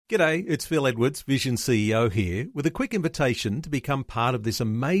G'day, it's Phil Edwards, Vision CEO here, with a quick invitation to become part of this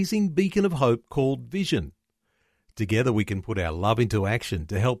amazing beacon of hope called Vision. Together we can put our love into action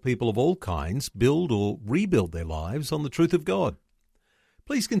to help people of all kinds build or rebuild their lives on the truth of God.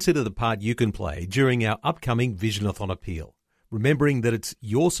 Please consider the part you can play during our upcoming Visionathon appeal, remembering that it's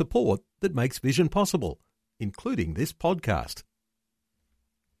your support that makes Vision possible, including this podcast.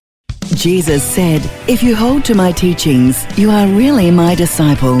 Jesus said, "If you hold to my teachings, you are really my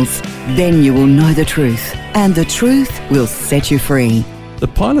disciples. Then you will know the truth, and the truth will set you free." The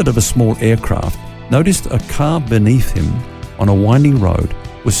pilot of a small aircraft noticed a car beneath him on a winding road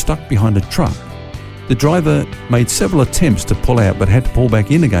was stuck behind a truck. The driver made several attempts to pull out but had to pull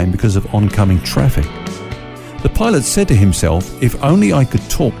back in again because of oncoming traffic. The pilot said to himself, "If only I could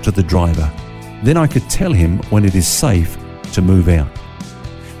talk to the driver, then I could tell him when it is safe to move out."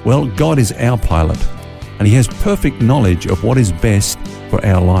 Well, God is our pilot, and He has perfect knowledge of what is best for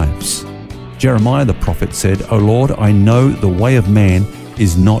our lives. Jeremiah the prophet said, "O Lord, I know the way of man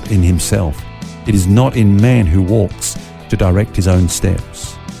is not in himself. It is not in man who walks to direct his own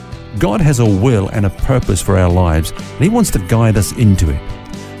steps." God has a will and a purpose for our lives, and He wants to guide us into it.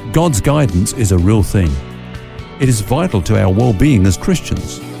 God's guidance is a real thing. It is vital to our well-being as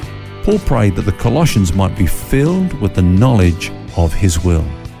Christians. Paul prayed that the Colossians might be filled with the knowledge of His will.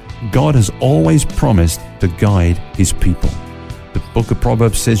 God has always promised to guide His people. The book of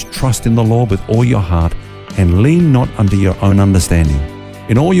Proverbs says, "Trust in the Lord with all your heart and lean not unto your own understanding.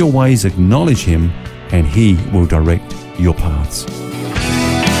 In all your ways acknowledge Him, and He will direct your paths."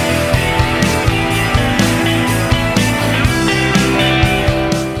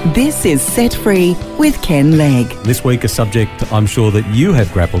 This is Set Free with Ken Legg. This week, a subject I'm sure that you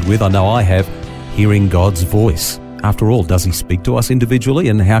have grappled with, I know I have, hearing God's voice. After all, does He speak to us individually,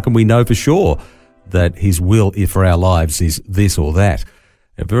 and how can we know for sure that His will for our lives is this or that?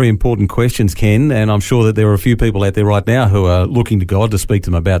 Very important questions, Ken, and I'm sure that there are a few people out there right now who are looking to God to speak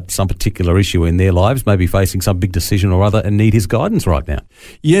to them about some particular issue in their lives, maybe facing some big decision or other and need His guidance right now.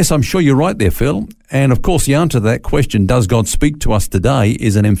 Yes, I'm sure you're right there, Phil. And of course, the answer to that question, does God speak to us today,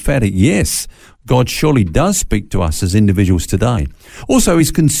 is an emphatic yes. God surely does speak to us as individuals today. Also, He's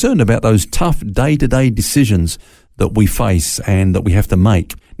concerned about those tough day-to-day decisions that we face and that we have to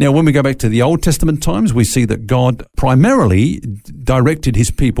make. Now, when we go back to the Old Testament times, we see that God primarily directed His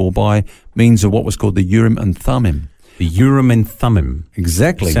people by means of what was called the Urim and Thummim. The Urim and Thummim.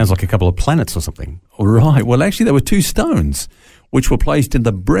 Exactly. Sounds like a couple of planets or something. Right. Well, actually, there were two stones which were placed in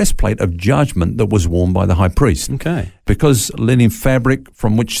the breastplate of judgment that was worn by the high priest. Okay. Because linen fabric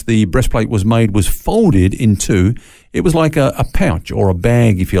from which the breastplate was made was folded in two, it was like a pouch or a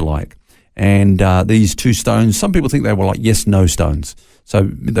bag, if you like. And these two stones, some people think they were like yes-no stones. So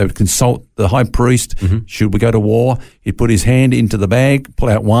they would consult the high priest. Mm-hmm. Should we go to war? He'd put his hand into the bag, pull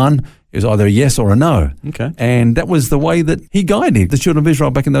out one. It was either a yes or a no. Okay. And that was the way that He guided the children of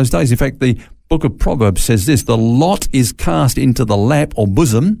Israel back in those days. In fact, the book of Proverbs says this, "The lot is cast into the lap or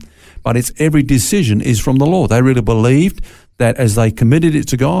bosom, but its every decision is from the Lord." They really believed that as they committed it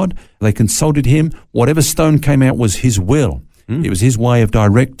to God, they consulted Him, whatever stone came out was His will. It was His way of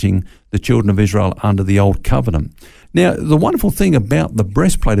directing the children of Israel under the Old Covenant. Now, the wonderful thing about the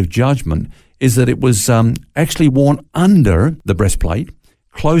breastplate of judgment is that it was actually worn under the breastplate,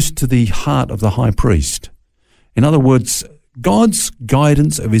 close to the heart of the high priest. In other words, God's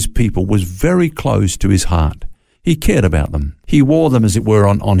guidance of His people was very close to His heart. He cared about them. He wore them, as it were,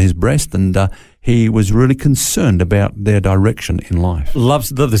 on His breast, and He was really concerned about their direction in life. Love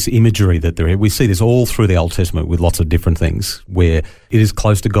this imagery that there is. We see this all through the Old Testament with lots of different things where it is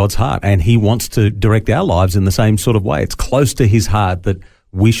close to God's heart, and He wants to direct our lives in the same sort of way. It's close to His heart that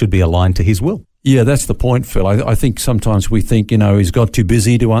we should be aligned to His will. Yeah, that's the point, Phil. I think sometimes we think, is God too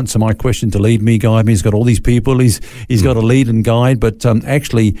busy to answer my question, to lead me, guide me? He's got all these people. He's got to lead and guide, but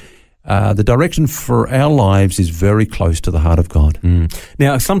actually, the direction for our lives is very close to the heart of God.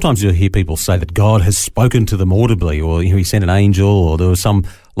 Now, sometimes you'll hear people say that God has spoken to them audibly, or He sent an angel, or there was some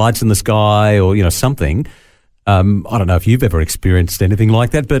lights in the sky, or something. I don't know if you've ever experienced anything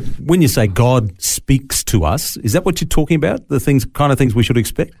like that, but when you say God speaks to us, is that what you're talking about? The kind of things we should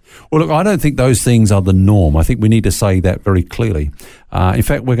expect? Well, look, I don't think those things are the norm. I think we need to say that very clearly. In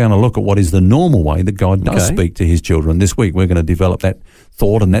fact, we're going to look at what is the normal way that God does speak to His children. This week, we're going to develop that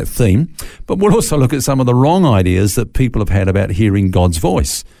thought and that theme. But we'll also look at some of the wrong ideas that people have had about hearing God's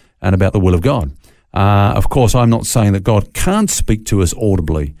voice and about the will of God. Of course, I'm not saying that God can't speak to us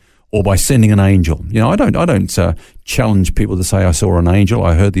audibly or by sending an angel. I don't challenge people to say I saw an angel,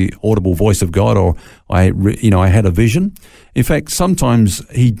 I heard the audible voice of God, or I had a vision. In fact, sometimes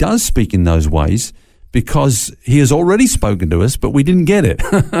He does speak in those ways, because he has already spoken to us, but we didn't get it.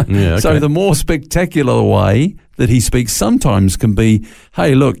 Yeah, okay. So the more spectacular way that he speaks sometimes can be,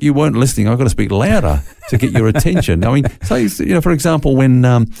 hey, look, you weren't listening. I've got to speak louder to get your attention. I mean, so, for example,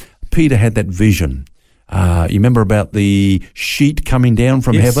 when Peter had that vision, you remember about the sheet coming down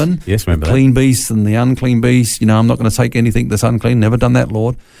from heaven? Yes, remember the clean beasts and the unclean beasts. I'm not going to take anything that's unclean. Never done that,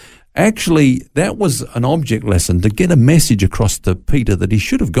 Lord. Actually, that was an object lesson to get a message across to Peter that he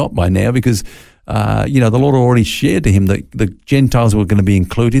should have got by now, because the Lord already shared to him that the Gentiles were going to be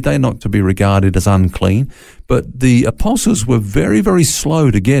included. They're not to be regarded as unclean. But the apostles were very, very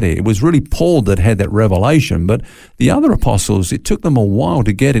slow to get it. It was really Paul that had that revelation. But the other apostles, it took them a while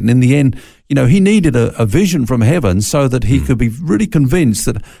to get it. And in the end, he needed a vision from heaven so that he could be really convinced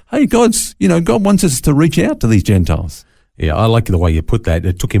that, hey, God wants us to reach out to these Gentiles. Yeah, I like the way you put that.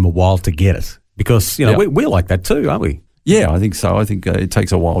 It took him a while to get it, because we're like that too, aren't we? Yeah, I think so. I think it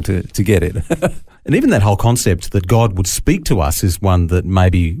takes a while to get it. And even that whole concept that God would speak to us is one that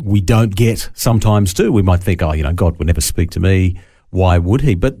maybe we don't get sometimes too. We might think, God would never speak to me. Why would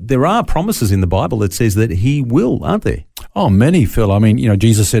he? But there are promises in the Bible that says that he will, aren't there? Oh, many, Phil. I mean,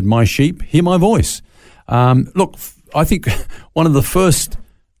 Jesus said, my sheep hear my voice. Look, I think one of the first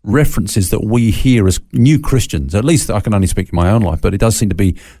references that we hear as new Christians, at least I can only speak in my own life, but it does seem to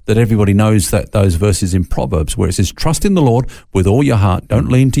be that everybody knows that those verses in Proverbs where it says, trust in the Lord with all your heart, don't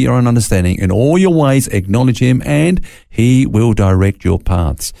lean to your own understanding, in all your ways acknowledge him, and he will direct your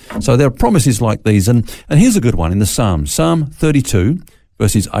paths. So there are promises like these, and here's a good one in the Psalms, Psalm 32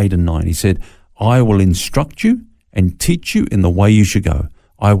 verses 8 and 9. He said, I will instruct you and teach you in the way you should go.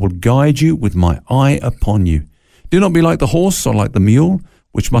 I will guide you with my eye upon you. Do not be like the horse or like the mule,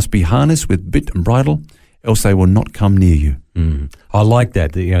 which must be harnessed with bit and bridle, else they will not come near you. I like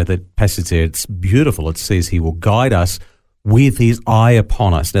that. That passage there, it's beautiful. It says he will guide us with his eye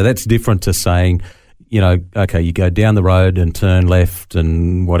upon us. Now, that's different to saying, okay, you go down the road and turn left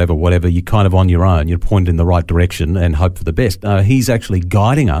and whatever, you're kind of on your own. You're pointed in the right direction and hope for the best. He's actually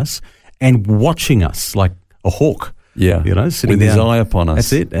guiding us and watching us like a hawk. Yeah, sitting with down. his eye upon us.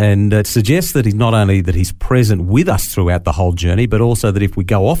 That's it. And it suggests that he's not only that he's present with us throughout the whole journey, but also that if we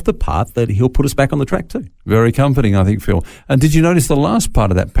go off the path, that he'll put us back on the track too. Very comforting, I think, Phil. And did you notice the last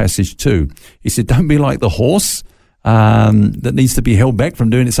part of that passage too? He said, don't be like the horse that needs to be held back from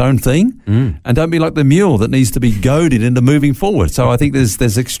doing its own thing, and don't be like the mule that needs to be goaded into moving forward. So I think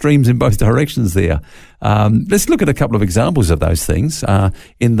there's extremes in both directions there. Let's look at a couple of examples of those things.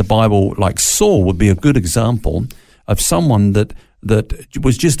 In the Bible, like Saul would be a good example of someone that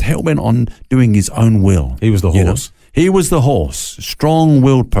was just hell-bent on doing his own will. He was the horse. He was the horse,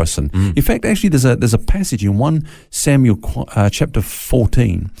 strong-willed person. In fact, actually, there's a passage in 1 Samuel chapter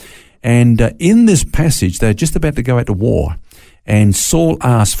 14, and in this passage, they're just about to go out to war, and Saul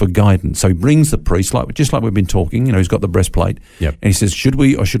asks for guidance. So he brings the priest, just like we've been talking. He's got the breastplate, and he says, "Should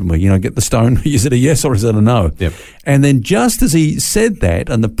we or shouldn't we? Get the stone? Is it a yes or is it a no?" Yep. And then, just as he said that,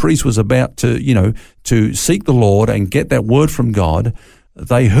 and the priest was about to, to seek the Lord and get that word from God,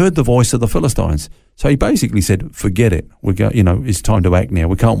 they heard the voice of the Philistines. So he basically said, "Forget it. It's time to act now.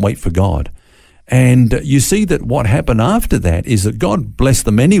 We can't wait for God." And you see that what happened after that is that God blessed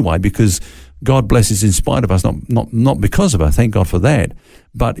them anyway, because God blesses in spite of us, not because of us. Thank God for that.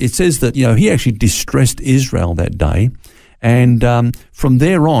 But it says that, he actually distressed Israel that day. And from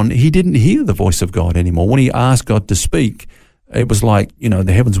there on, he didn't hear the voice of God anymore. When he asked God to speak, it was like,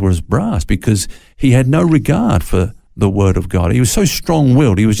 the heavens were as brass, because he had no regard for the word of God. He was so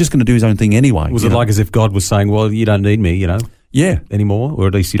strong-willed. He was just going to do his own thing anyway. Was it like as if God was saying, well, you don't need me, anymore, or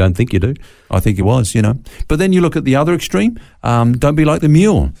at least you don't think you do? I think it was, But then you look at the other extreme. Don't be like the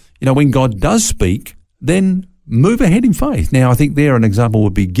mule. When God does speak, then move ahead in faith. Now, I think there an example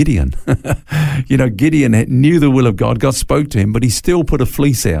would be Gideon. Gideon knew the will of God. God spoke to him, but he still put a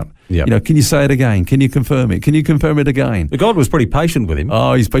fleece out. Yep. Can you say it again? Can you confirm it? Can you confirm it again? But God was pretty patient with him.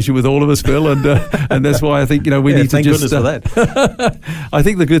 Oh, he's patient with all of us, Phil, and that's why I think we need to just. Thank goodness for that. I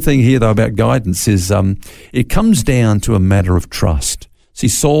think the good thing here, though, about guidance is it comes down to a matter of trust. See,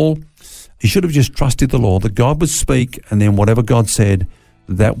 Saul, he should have just trusted the Lord, that God would speak, and then whatever God said,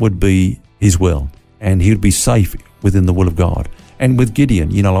 that would be his will, and he would be safe within the will of God. And with Gideon,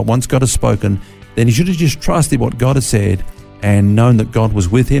 once God has spoken, then he should have just trusted what God had said and known that God was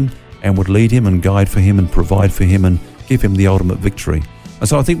with him and would lead him and guide for him and provide for him and give him the ultimate victory. And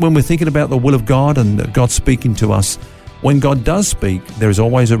so I think when we're thinking about the will of God and God speaking to us, when God does speak, there is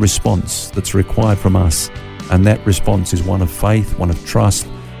always a response that's required from us. And that response is one of faith, one of trust,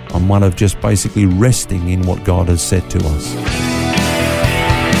 and one of just basically resting in what God has said to us.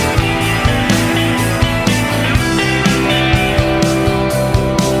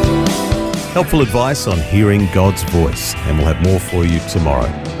 Helpful advice on hearing God's voice, and we'll have more for you tomorrow.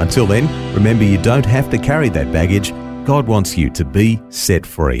 Until then, remember you don't have to carry that baggage. God wants you to be set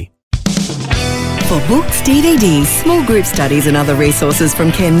free. For books, DVDs, small group studies and other resources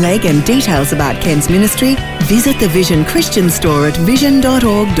from Ken Legg and details about Ken's ministry, visit the Vision Christian Store at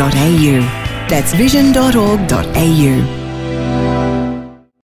vision.org.au. That's vision.org.au.